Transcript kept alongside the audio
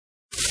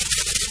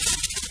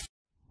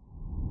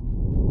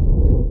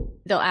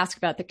they'll ask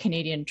about the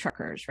Canadian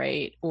truckers,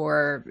 right?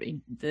 Or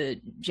the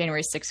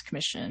January 6th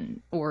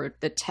Commission, or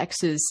the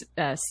Texas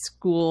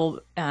school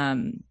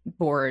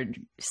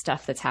board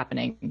stuff that's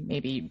happening.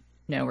 Maybe you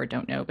know or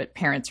don't know, but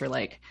parents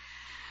wrote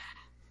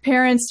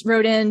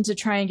in to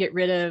try and get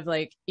rid of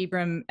like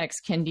Ibram X.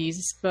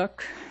 Kendi's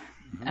book,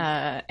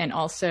 and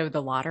also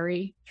The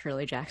Lottery,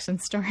 Shirley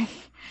Jackson's story.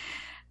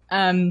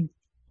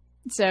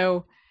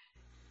 So,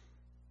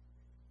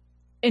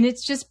 and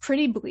it's just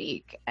pretty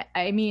bleak.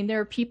 I mean,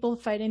 there are people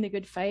fighting the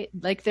good fight,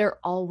 like there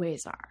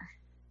always are,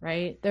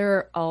 right? There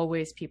are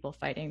always people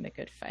fighting the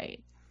good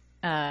fight.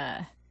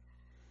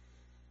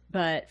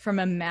 But from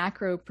a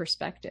macro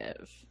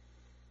perspective,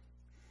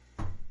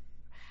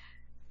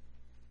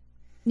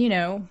 you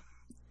know,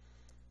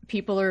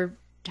 people are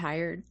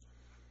tired,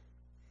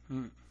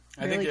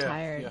 really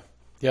tired.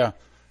 Yeah.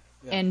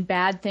 And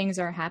bad things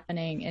are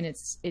happening, and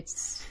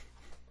it's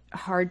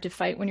hard to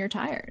fight when you're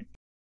tired.